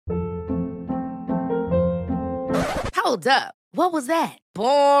Hold up. What was that?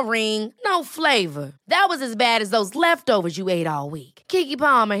 Boring. No flavor. That was as bad as those leftovers you ate all week. Keke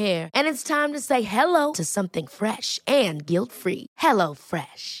Palmer here, and it's time to say hello to something fresh and guilt-free. Hello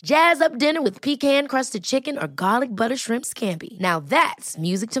Fresh. Jazz up dinner with pecan-crusted chicken or garlic butter shrimp scampi. Now that's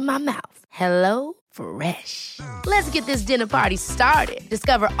music to my mouth. Hello Fresh. Let's get this dinner party started.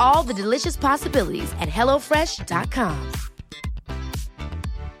 Discover all the delicious possibilities at hellofresh.com.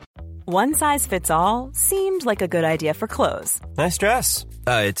 One size fits all seemed like a good idea for clothes. Nice dress.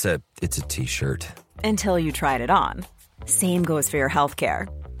 It's a t-shirt. Until you tried it on. Same goes for your healthcare.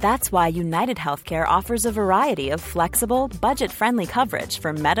 That's why United Healthcare offers a variety of flexible, budget-friendly coverage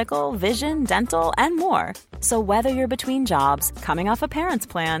for medical, vision, dental, and more. So whether you're between jobs, coming off a parent's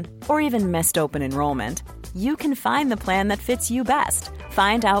plan, or even missed open enrollment, you can find the plan that fits you best.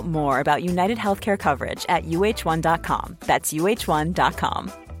 Find out more about United Healthcare coverage at uh1.com. That's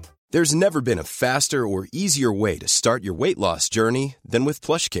uh1.com. There's never been a faster or easier way to start your weight loss journey than with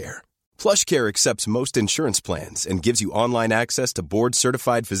PlushCare. PlushCare accepts most insurance plans and gives you online access to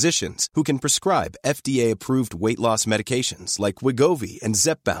board-certified physicians who can prescribe FDA-approved weight loss medications like Wegovy and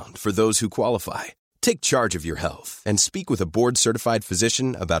Zepbound for those who qualify. Take charge of your health and speak with a board-certified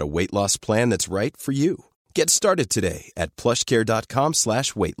physician about a weight loss plan that's right for you. Get started today at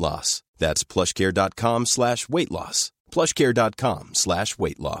plushcare.com/weight loss. That's plushcare.com/weight loss.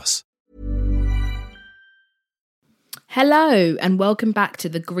 plushcare.com/weight loss. Hello and welcome back to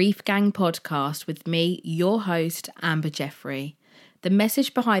the Grief Gang podcast with me, your host, Amber Jeffrey. The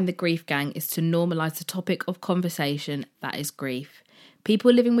message behind the Grief Gang is to normalise the topic of conversation that is grief.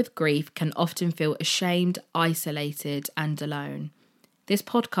 People living with grief can often feel ashamed, isolated and alone. This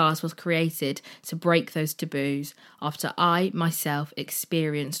podcast was created to break those taboos after I, myself,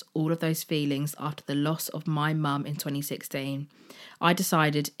 experienced all of those feelings after the loss of my mum in 2016. I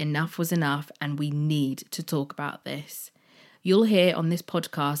decided enough was enough and we need to talk about this. You'll hear on this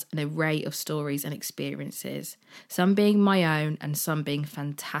podcast an array of stories and experiences, some being my own and some being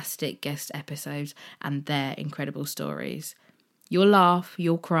fantastic guest episodes and their incredible stories. You'll laugh,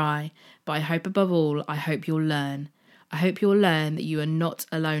 you'll cry, but I hope above all, I hope you'll learn. I hope you'll learn that you are not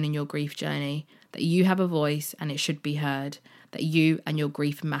alone in your grief journey, that you have a voice and it should be heard, that you and your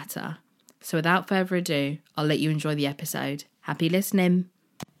grief matter. So without further ado, I'll let you enjoy the episode. Happy listening.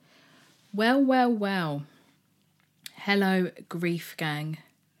 Well. Hello, Grief Gang.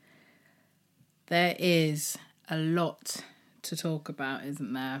 There is a lot to talk about,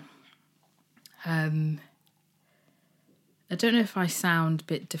 isn't there? I don't know if I sound a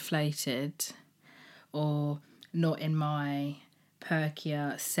bit deflated or not in my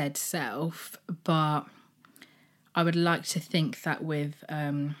perkier said self, but I would like to think that with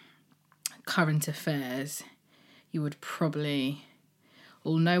current affairs, you would probably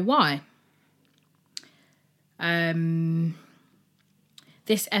all know why.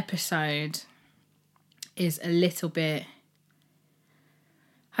 This episode is a little bit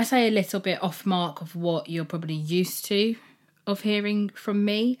off mark of what you're probably used to of hearing from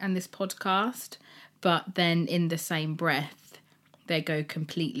me and this podcast, but then in the same breath, they go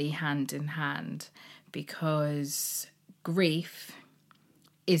completely hand in hand because grief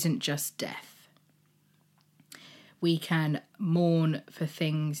isn't just death. We can mourn for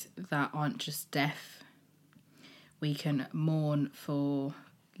things that aren't just death. We can mourn for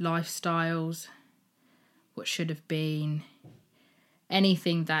lifestyles, what should have been,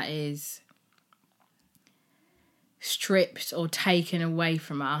 anything that is stripped or taken away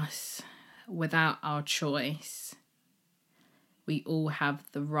from us without our choice. We all have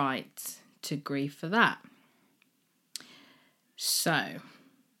the right to grieve for that. So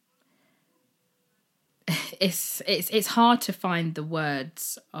it's hard to find the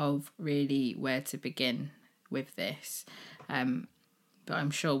words of really where to begin with this, but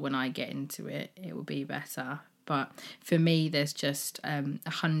I'm sure when I get into it, it will be better. But for me, there's just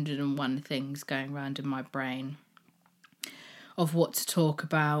 101 things going around in my brain of what to talk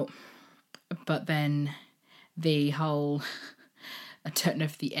about. But then the whole, I don't know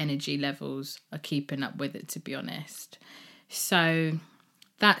if the energy levels are keeping up with it, to be honest. So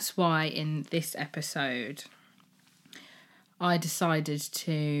that's why in this episode, I decided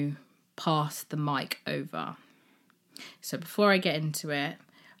to pass the mic over. So before I get into it,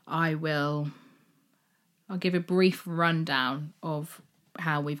 I'll give a brief rundown of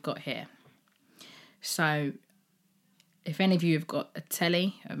how we've got here. So if any of you have got a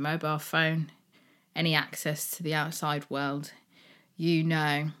telly, a mobile phone, any access to the outside world, you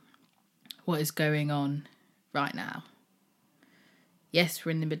know what is going on right now. Yes,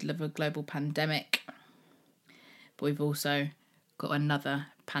 we're in the middle of a global pandemic, but we've also got another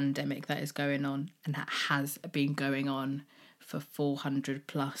pandemic that is going on, and that has been going on for 400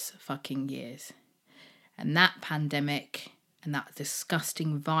 plus fucking years. And that pandemic and that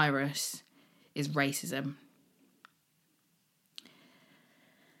disgusting virus is racism.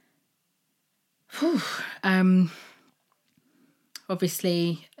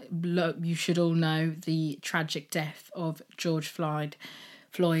 Obviously, you should all know the tragic death of George Floyd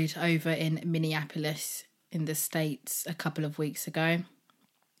over in Minneapolis in the States a couple of weeks ago,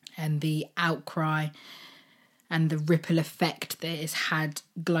 and the outcry and the ripple effect that it's had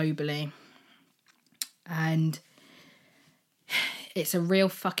globally. And it's a real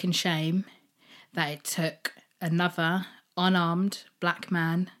fucking shame that it took another unarmed black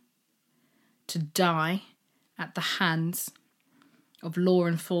man to die at the hands of law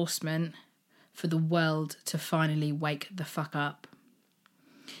enforcement for the world to finally wake the fuck up.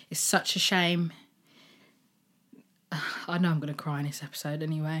 It's such a shame. I know I'm going to cry in this episode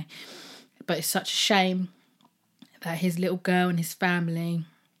anyway, but it's such a shame that his little girl and his family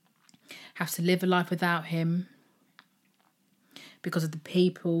have to live a life without him because of the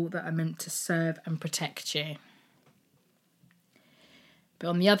people that are meant to serve and protect you. But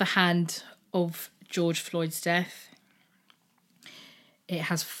on the other hand of George Floyd's death, it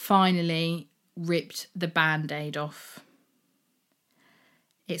has finally ripped the Band-Aid off.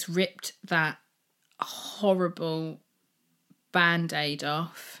 It's ripped that horrible Band-Aid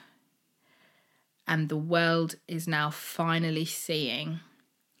off, and the world is now finally seeing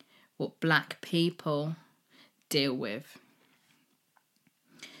what black people deal with.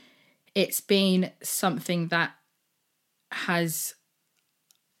 It's been something that has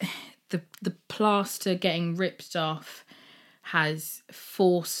the plaster getting ripped off has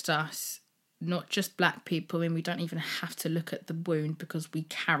forced us, not just black people, I mean, we don't even have to look at the wound because we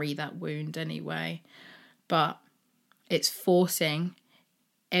carry that wound anyway, but it's forcing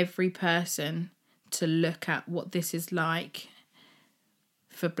every person to look at what this is like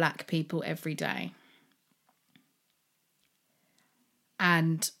for black people every day.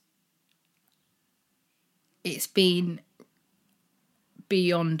 And it's been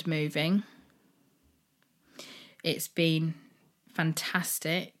beyond moving. It's been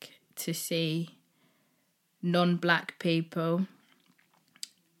fantastic to see non-black people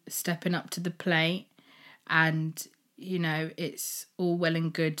stepping up to the plate, and you know, it's all well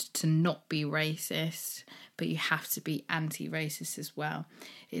and good to not be racist, but you have to be anti-racist as well.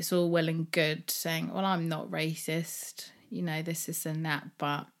 It's all well and good saying, well, I'm not racist, you know, this and that,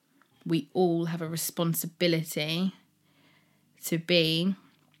 but we all have a responsibility to be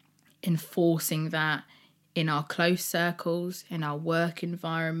enforcing that in our close circles, in our work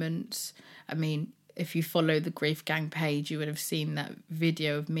environments. I mean, if you follow the Grief Gang page, you would have seen that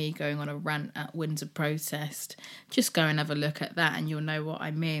video of me going on a rant at Windsor protest. Just go and have a look at that and you'll know what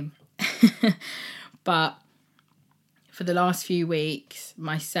I mean. But for the last few weeks,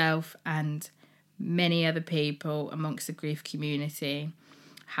 myself and many other people amongst the grief community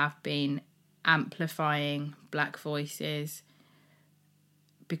have been amplifying black voices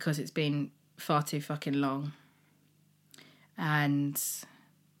because it's been far too fucking long. And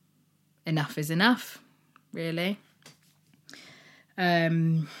enough is enough, really.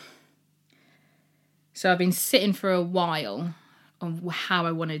 So I've been sitting for a while on how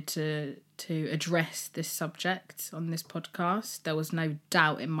I wanted to address this subject on this podcast. There was no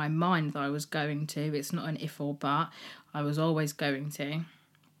doubt in my mind that I was going to. It's not an if or but. I was always going to.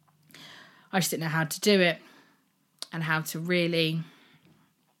 I just didn't know how to do it and how to really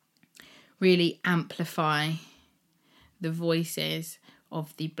amplify the voices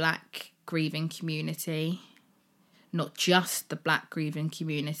of the black grieving community, not just the black grieving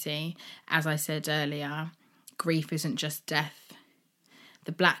community. As I said earlier, grief isn't just death.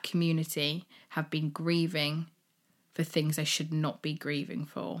 The black community have been grieving for things they should not be grieving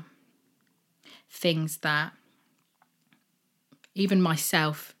for. Things that even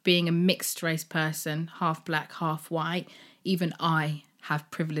myself, being a mixed race person, half black, half white, even I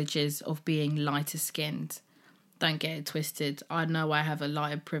have privileges of being lighter skinned. Don't get it twisted. I know I have a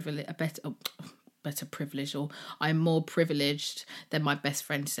lighter privilege, a better privilege, or I'm more privileged than my best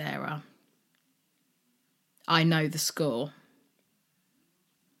friend Sarah. I know the score.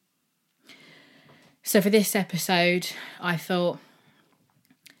 So for this episode, I thought,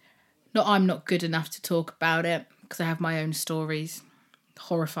 I'm not good enough to talk about it because I have my own stories,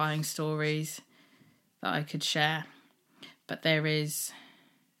 horrifying stories that I could share. But there is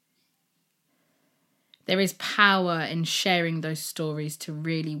power in sharing those stories to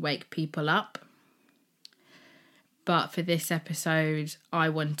really wake people up. But for this episode, I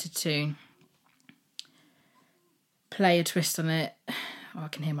wanted to play a twist on it. Oh, I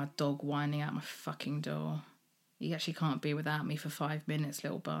can hear my dog whining out my fucking door. He actually can't be without me for 5 minutes,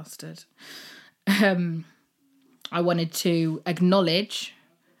 little bastard. I wanted to acknowledge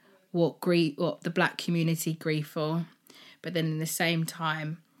what the black community grieve for, but then in the same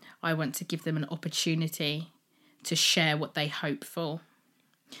time, I want to give them an opportunity to share what they hope for,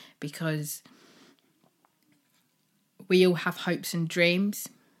 because we all have hopes and dreams.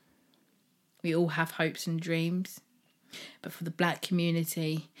 We all have hopes and dreams. But for the black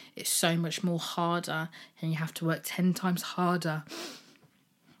community, it's so much more harder, and you have to work 10 times harder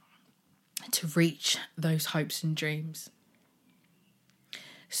to reach those hopes and dreams.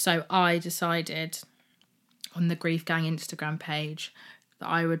 So I decided on the Grief Gang Instagram page that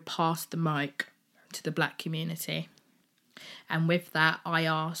I would pass the mic to the black community. And with that, I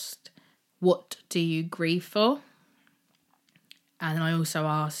asked, what do you grieve for? And I also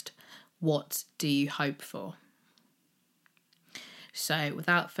asked, what do you hope for? So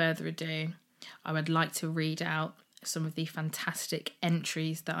without further ado, I would like to read out some of the fantastic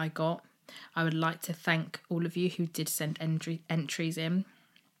entries that I got. I would like to thank all of you who did send entries in.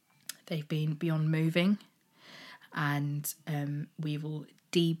 They've been beyond moving, and we will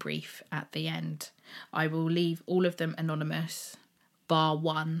debrief at the end. I will leave all of them anonymous, bar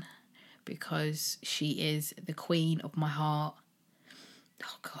one, because she is the queen of my heart.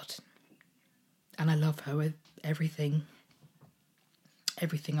 Oh God. And I love her with everything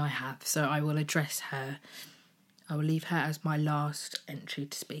I have. So I will address her. I will leave her as my last entry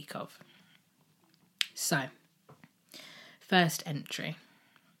to speak of. So, first entry.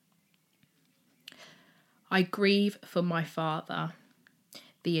 I grieve for my father.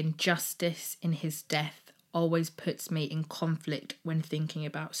 The injustice in his death always puts me in conflict when thinking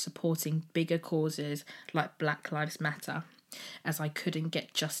about supporting bigger causes like Black Lives Matter, as I couldn't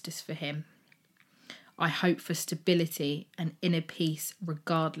get justice for him. I hope for stability and inner peace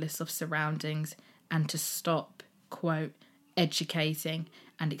regardless of surroundings, and to stop, quote, educating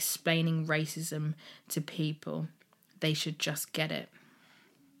and explaining racism to people. They should just get it.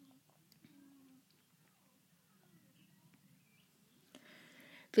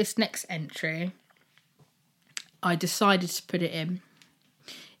 This next entry, I decided to put it in.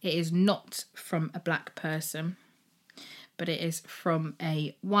 It is not from a black person, but it is from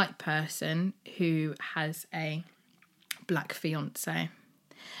a white person who has a black fiance.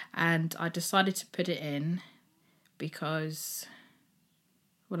 And I decided to put it in because,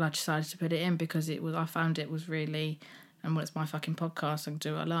 I decided to put it in because I found it was really, and it's my fucking podcast, I can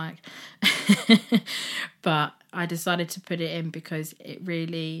do what I like. But I decided to put it in because it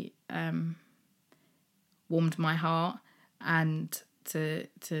really warmed my heart, and to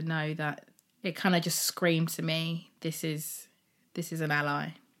know that it kind of just screamed to me, this is an ally.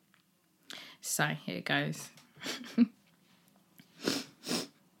 So here it goes.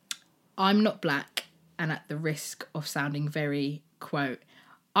 I'm not black, and at the risk of sounding very, quote,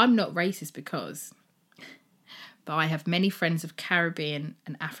 I'm not racist because, but I have many friends of Caribbean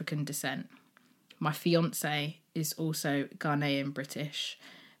and African descent. My fiance is also Ghanaian British,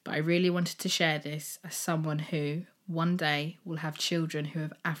 but I really wanted to share this as someone who one day will have children who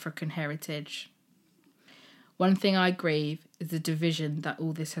have African heritage. One thing I grieve is the division that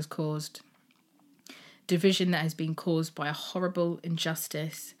all this has caused. Division that has been caused by a horrible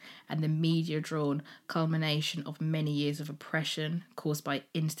injustice and the media-drawn culmination of many years of oppression caused by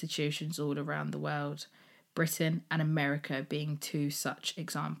institutions all around the world, Britain and America being two such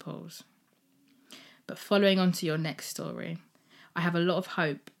examples. But following on to your next story, I have a lot of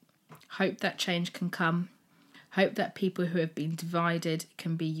hope that change can come, hope that people who have been divided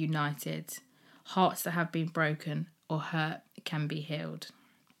can be united, hearts that have been broken or hurt can be healed.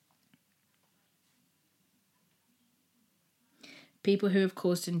 People who have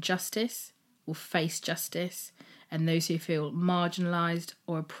caused injustice will face justice, and those who feel marginalised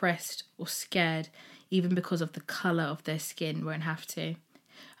or oppressed or scared, even because of the colour of their skin, won't have to.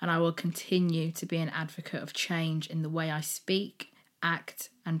 And I will continue to be an advocate of change in the way I speak, act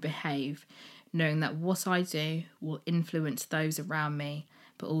and behave, knowing that what I do will influence those around me,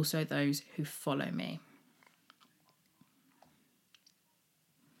 but also those who follow me.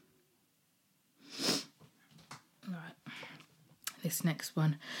 Right. This next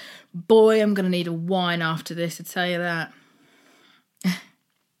one. Boy, I'm going to need a wine after this, I tell you that.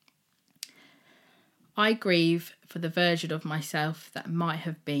 I grieve for the version of myself that might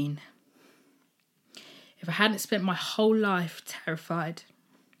have been. If I hadn't spent my whole life terrified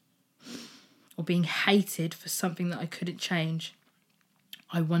or being hated for something that I couldn't change,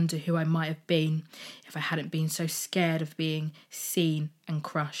 I wonder who I might have been if I hadn't been so scared of being seen and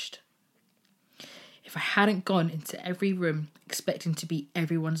crushed. If I hadn't gone into every room expecting to be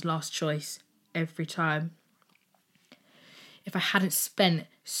everyone's last choice every time. If I hadn't spent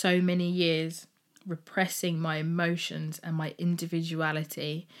so many years repressing my emotions and my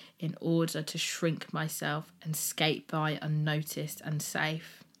individuality in order to shrink myself and skate by unnoticed and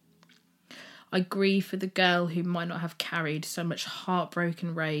safe. I grieve for the girl who might not have carried so much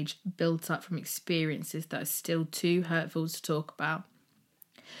heartbroken rage built up from experiences that are still too hurtful to talk about.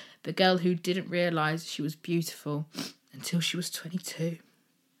 The girl who didn't realise she was beautiful until she was 22.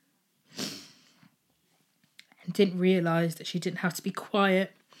 And didn't realise that she didn't have to be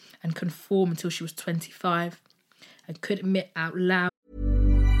quiet and conform until she was 25. And could admit out loud.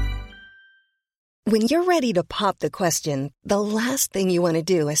 When you're ready to pop the question, the last thing you want to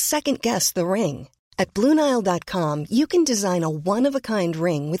do is second-guess the ring. At BlueNile.com, you can design a one-of-a-kind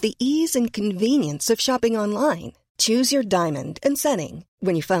ring with the ease and convenience of shopping online. Choose your diamond and setting.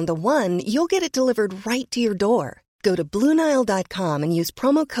 When you find the one, you'll get it delivered right to your door. Go to BlueNile.com and use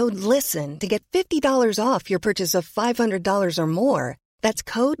promo code LISTEN to get $50 off your purchase of $500 or more. That's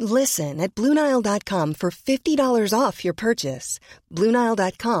code LISTEN at BlueNile.com for $50 off your purchase.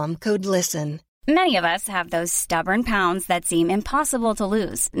 BlueNile.com, code LISTEN. Many of us have those stubborn pounds that seem impossible to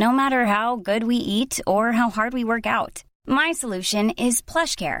lose, no matter how good we eat or how hard we work out. My solution is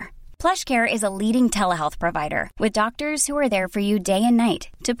PlushCare. PlushCare is a leading telehealth provider with doctors who are there for you day and night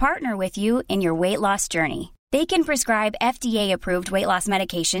to partner with you in your weight loss journey. They can prescribe FDA-approved weight loss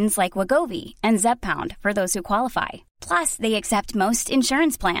medications like Wegovy and Zepbound for those who qualify. Plus, they accept most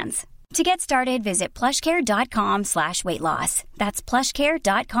insurance plans. To get started, visit plushcare.com/weightloss. That's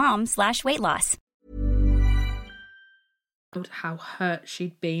plushcare.com/weightloss. How hurt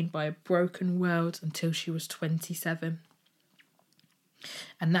she'd been by a broken world until she was 27.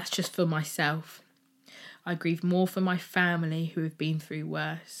 And that's just for myself. I grieve more for my family who have been through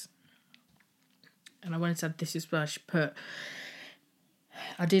worse. And I wanted to add this as well. She put,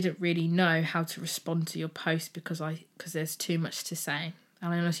 I didn't really know how to respond to your post because there's too much to say.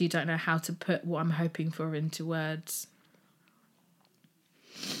 And I honestly don't know how to put what I'm hoping for into words.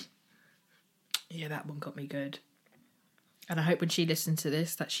 Yeah, that one got me good. And I hope when she listens to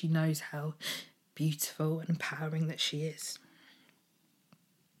this that she knows how beautiful and empowering that she is.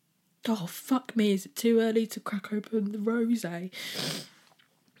 Oh, fuck me. Is it too early to crack open the rosé?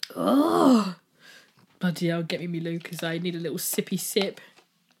 Oh, bloody hell, get me Lucas. I need a little sippy sip.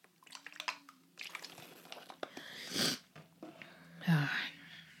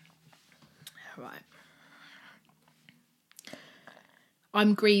 Right.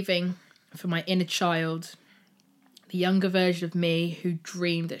 I'm grieving for my inner child, the younger version of me who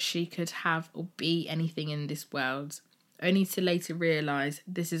dreamed that she could have or be anything in this world, only to later realise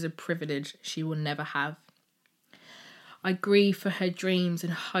this is a privilege she will never have. I grieve for her dreams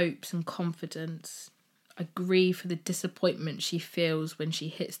and hopes and confidence. I grieve for the disappointment she feels when she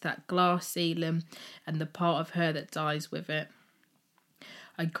hits that glass ceiling and the part of her that dies with it.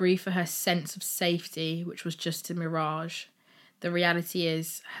 I grieve for her sense of safety, which was just a mirage. The reality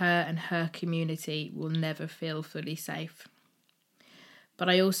is, her and her community will never feel fully safe. But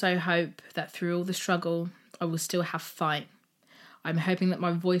I also hope that through all the struggle, I will still have fight. I'm hoping that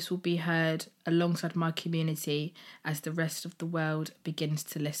my voice will be heard alongside my community as the rest of the world begins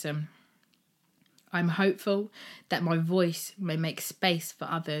to listen. I'm hopeful that my voice may make space for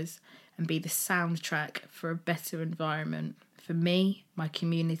others and be the soundtrack for a better environment for me, my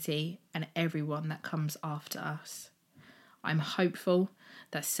community, and everyone that comes after us. I'm hopeful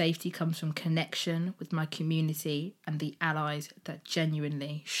that safety comes from connection with my community and the allies that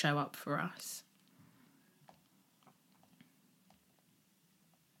genuinely show up for us.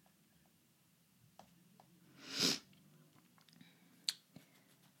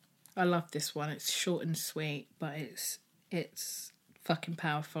 I love this one. It's short and sweet, but it's fucking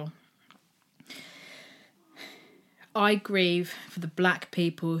powerful. I grieve for the black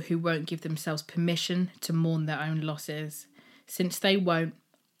people who won't give themselves permission to mourn their own losses. Since they won't,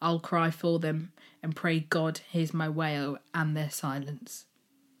 I'll cry for them and pray God hears my wail and their silence.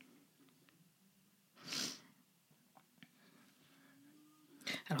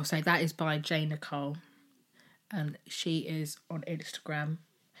 And I'll say that is by Jane Nicole, and she is on Instagram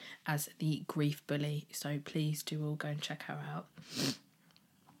as the Grief Bully, so please do all go and check her out.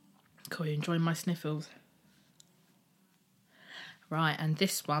 Cool, you enjoying my sniffles? Right, and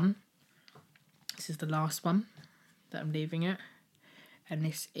this is the last one that I'm leaving it, and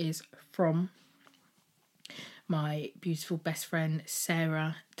this is from my beautiful best friend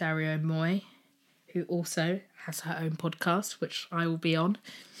Sarah Dario Moy, who also has her own podcast, which I will be on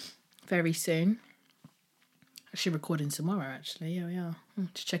very soon. Actually recording tomorrow, actually. Here we are.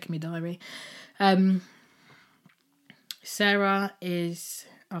 Just checking my diary. Sarah is...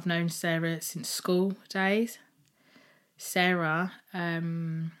 I've known Sarah since school days. Sarah,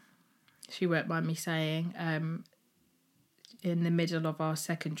 she won't mind me saying, in the middle of our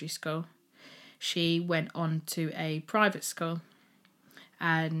secondary school, she went on to a private school.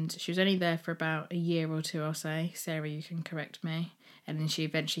 And she was only there for about a year or two, I'll say. Sarah, you can correct me. And then she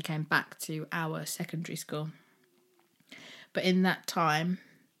eventually came back to our secondary school. But in that time,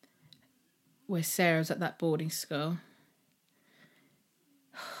 where Sarah was at that boarding school,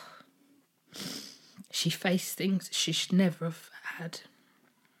 she faced things she should never have had.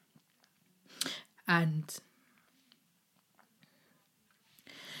 And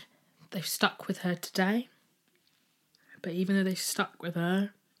they've stuck with her today. But even though they've stuck with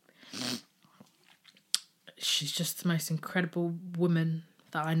her, she's just the most incredible woman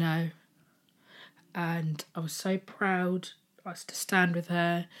that I know. And I was so proud to stand with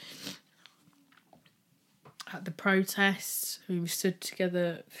her at the protests. We stood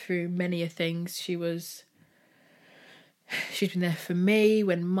together through many a things. She'd been there for me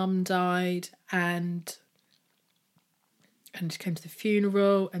when Mum died, and she came to the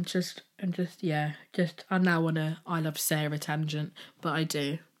funeral, and I'm now on a I love Sarah tangent, but I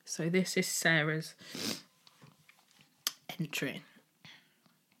do. So this is Sarah's entry.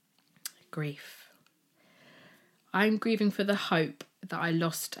 Grief. I'm grieving for the hope that I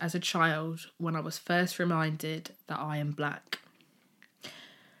lost as a child when I was first reminded that I am black.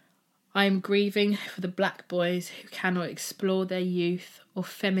 I am grieving for the black boys who cannot explore their youth or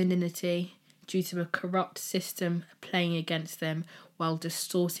femininity due to a corrupt system playing against them while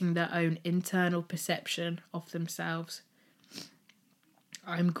distorting their own internal perception of themselves.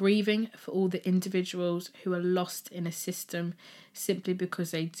 I am grieving for all the individuals who are lost in a system simply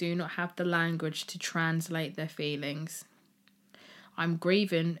because they do not have the language to translate their feelings. I'm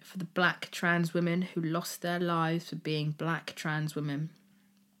grieving for the black trans women who lost their lives for being black trans women.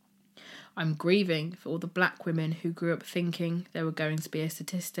 I'm grieving for all the black women who grew up thinking they were going to be a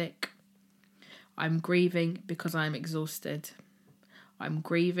statistic. I'm grieving because I'm exhausted. I'm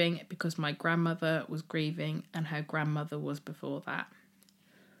grieving because my grandmother was grieving and her grandmother was before that.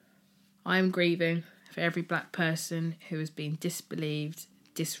 I am grieving for every black person who has been disbelieved,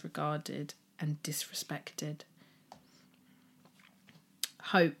 disregarded, and disrespected.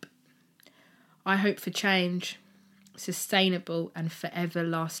 Hope. I hope for change, sustainable and forever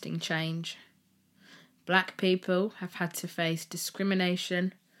lasting change. Black people have had to face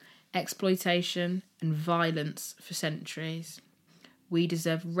discrimination, exploitation, and violence for centuries. We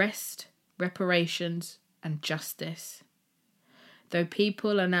deserve rest, reparations, and justice. Though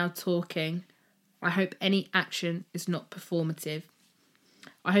people are now talking, I hope any action is not performative.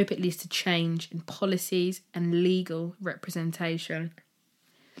 I hope it leads to change in policies and legal representation.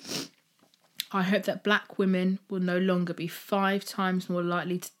 I hope that black women will no longer be 5 times more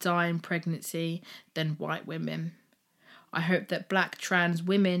likely to die in pregnancy than white women. I hope that black trans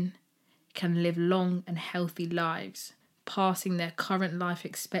women can live long and healthy lives, passing their current life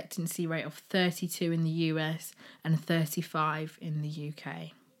expectancy rate of 32 in the US and 35 in the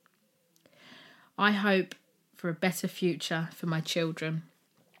UK. I hope for a better future for my children.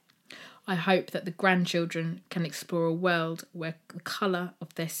 I hope that the grandchildren can explore a world where the colour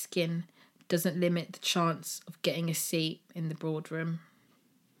of their skin doesn't limit the chance of getting a seat in the boardroom.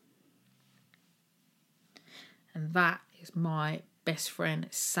 And that is my best friend,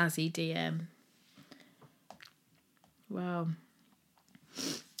 Sazzy DM. Well,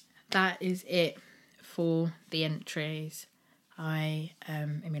 that is it for the entries. I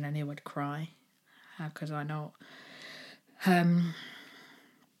knew I'd cry. How could I not?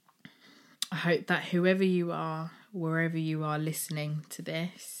 I hope that whoever you are, wherever you are listening to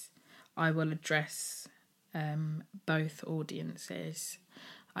this, I will address both audiences.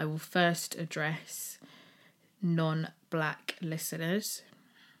 I will first address non-black listeners.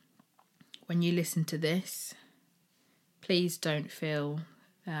 When you listen to this, please don't feel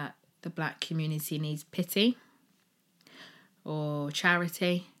that the black community needs pity or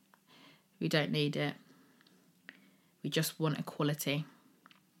charity. We don't need it. We just want equality.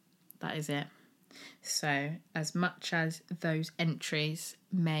 That is it. So, as much as those entries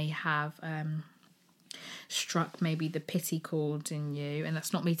may have struck maybe the pity chord in you, and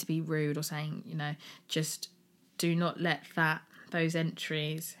that's not me to be rude or saying, just do not let those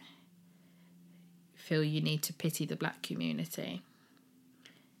entries feel you need to pity the black community.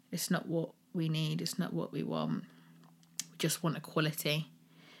 It's not what we need. It's not what we want. We just want equality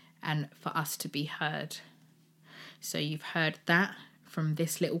and for us to be heard. So you've heard that from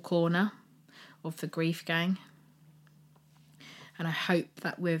this little corner of the Grief Gang. And I hope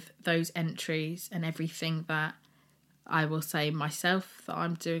that with those entries and everything that I will say myself that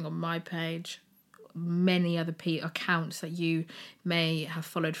I'm doing on my page, many other accounts that you may have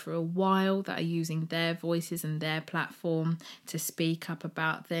followed for a while that are using their voices and their platform to speak up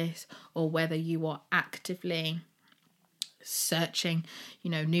about this, or whether you are actively searching,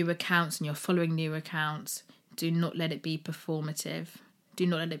 new accounts and you're following new accounts, do not let it be performative. Do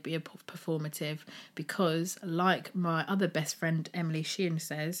not let it be performative, because like my other best friend Emily Sheehan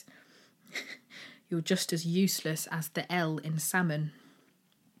says, you're just as useless as the L in salmon.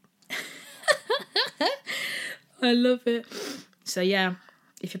 I love it. So yeah,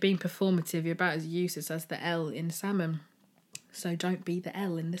 if you're being performative, you're about as useless as the L in salmon. So don't be the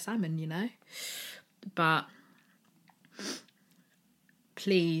L in the salmon, But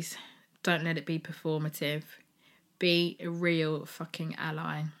please don't let it be performative. Be a real fucking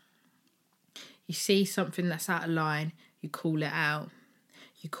ally. You see something that's out of line, you call it out.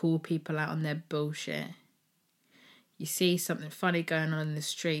 You call people out on their bullshit. You see something funny going on in the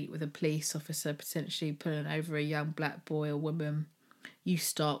street with a police officer potentially pulling over a young black boy or woman. You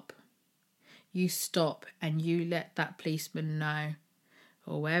stop. You stop and you let that policeman know,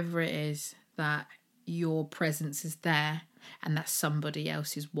 or wherever it is, that your presence is there and that somebody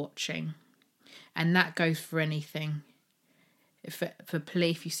else is watching. And that goes for anything. For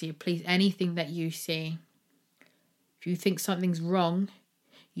police, if you see a police, anything that you see, if you think something's wrong,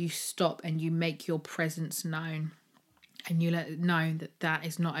 you stop and you make your presence known. And you let it know that that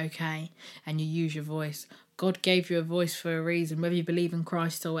is not okay. And you use your voice. God gave you a voice for a reason. Whether you believe in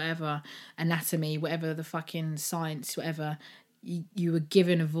Christ or whatever, anatomy, whatever the fucking science, whatever, you were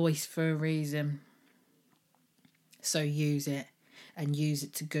given a voice for a reason. So use it. And use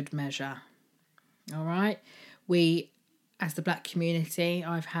it to good measure. All right? We, as the black community,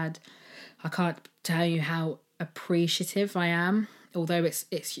 I can't tell you how appreciative I am. Although it's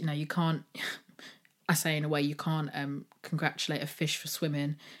you can't... I say in a way you can't congratulate a fish for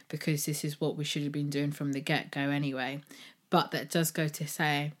swimming, because this is what we should have been doing from the get-go anyway. But that does go to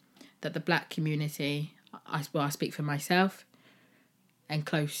say that the black community, I speak for myself and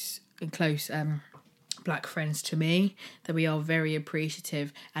close black friends to me, that we are very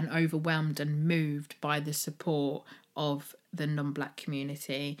appreciative and overwhelmed and moved by the support of the non-black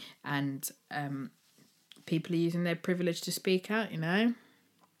community, and people are using their privilege to speak out,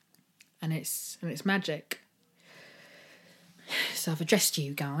 And it's magic. So I've addressed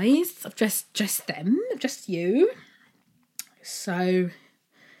you guys. I've addressed them. Addressed you. So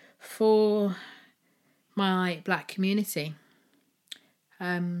for my black community,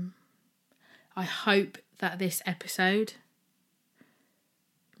 I hope that this episode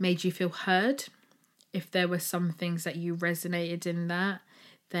made you feel heard. If there were some things that you resonated in that,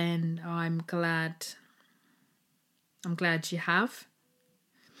 then I'm glad you have.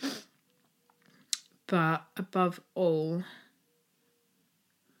 But above all,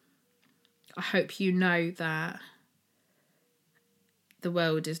 I hope you know that the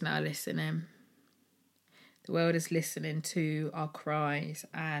world is now listening. The world is listening to our cries,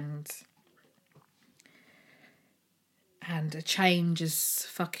 and a change is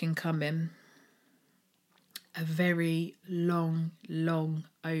fucking coming. A very long, long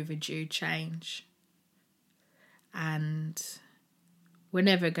overdue change. And we're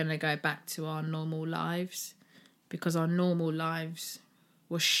never going to go back to our normal lives, because our normal lives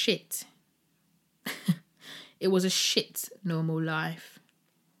were shit. It was a shit normal life.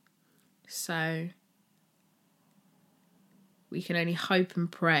 So we can only hope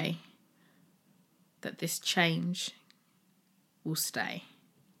and pray that this change will stay.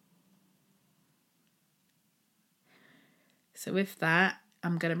 So with that,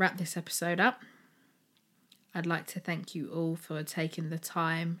 I'm going to wrap this episode up. I'd like to thank you all for taking the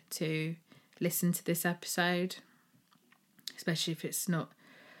time to listen to this episode, especially if it's not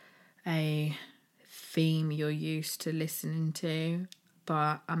a theme you're used to listening to.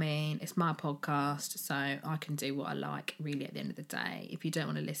 But, I mean, it's my podcast, so I can do what I like, really, at the end of the day. If you don't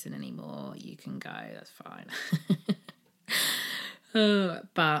want to listen anymore, you can go. That's fine.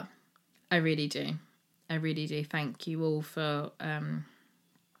 But I really do. I really do thank you all for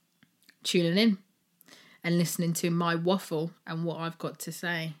tuning in and listening to my waffle and what I've got to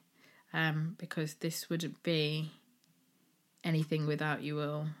say, because this wouldn't be anything without you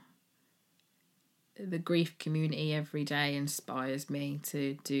all. The grief community every day inspires me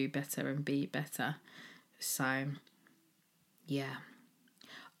to do better and be better. So, yeah,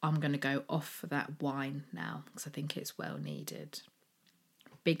 I'm going to go off for that wine now, because I think it's well needed.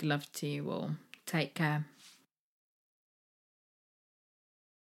 Big love to you all. Take care.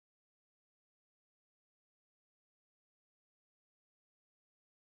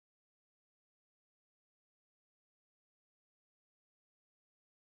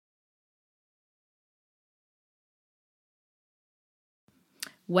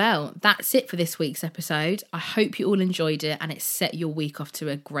 Well, that's it for this week's episode. I hope you all enjoyed it and it set your week off to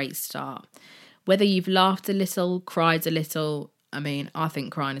a great start. Whether you've laughed a little, cried a little, I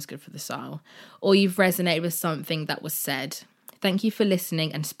think crying is good for the soul, or you've resonated with something that was said, thank you for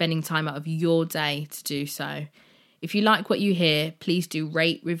listening and spending time out of your day to do so. If you like what you hear, please do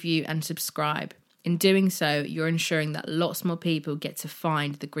rate, review and subscribe. In doing so, you're ensuring that lots more people get to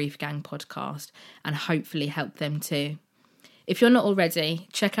find the Grief Gang podcast and hopefully help them too. If you're not already,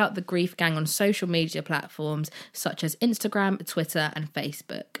 check out the Grief Gang on social media platforms such as Instagram, Twitter and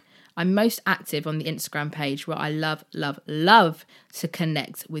Facebook. I'm most active on the Instagram page where I love to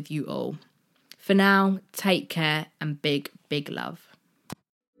connect with you all. For now, take care and big, big love.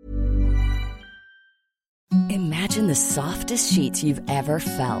 Imagine the softest sheets you've ever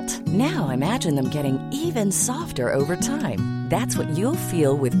felt. Now imagine them getting even softer over time. That's what you'll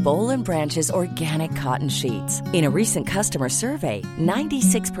feel with Boll & Branch's organic cotton sheets. In a recent customer survey,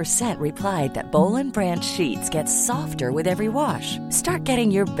 96% replied that Boll & Branch sheets get softer with every wash. Start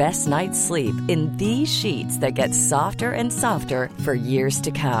getting your best night's sleep in these sheets that get softer and softer for years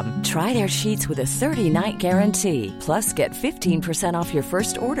to come. Try their sheets with a 30-night guarantee. Plus, get 15% off your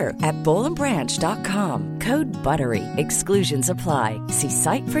first order at bollandbranch.com. Code BUTTERY. Exclusions apply. See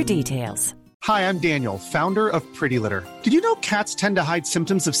site for details. Hi, I'm Daniel, founder of Pretty Litter. Did you know cats tend to hide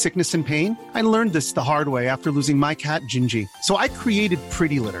symptoms of sickness and pain? I learned this the hard way after losing my cat, Gingy. So I created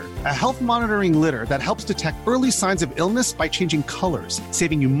Pretty Litter, a health monitoring litter that helps detect early signs of illness by changing colors,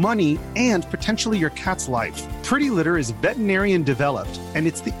 saving you money and potentially your cat's life. Pretty Litter is veterinarian developed, and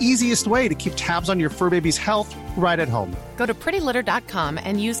it's the easiest way to keep tabs on your fur baby's health right at home. Go to prettylitter.com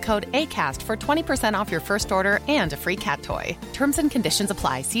and use code ACAST for 20% off your first order and a free cat toy. Terms and conditions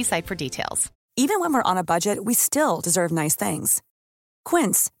apply. See site for details. Even when we're on a budget, we still deserve nice things.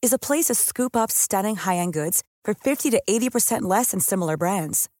 Quince is a place to scoop up stunning high-end goods for 50 to 80% less than similar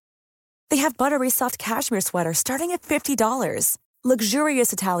brands. They have buttery soft cashmere sweaters starting at $50,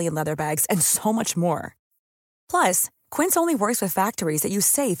 luxurious Italian leather bags, and so much more. Plus, Quince only works with factories that use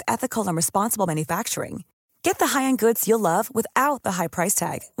safe, ethical, and responsible manufacturing. Get the high-end goods you'll love without the high price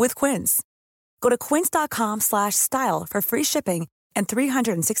tag with Quince. Go to quince.com/style for free shipping and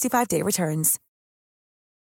 365-day returns.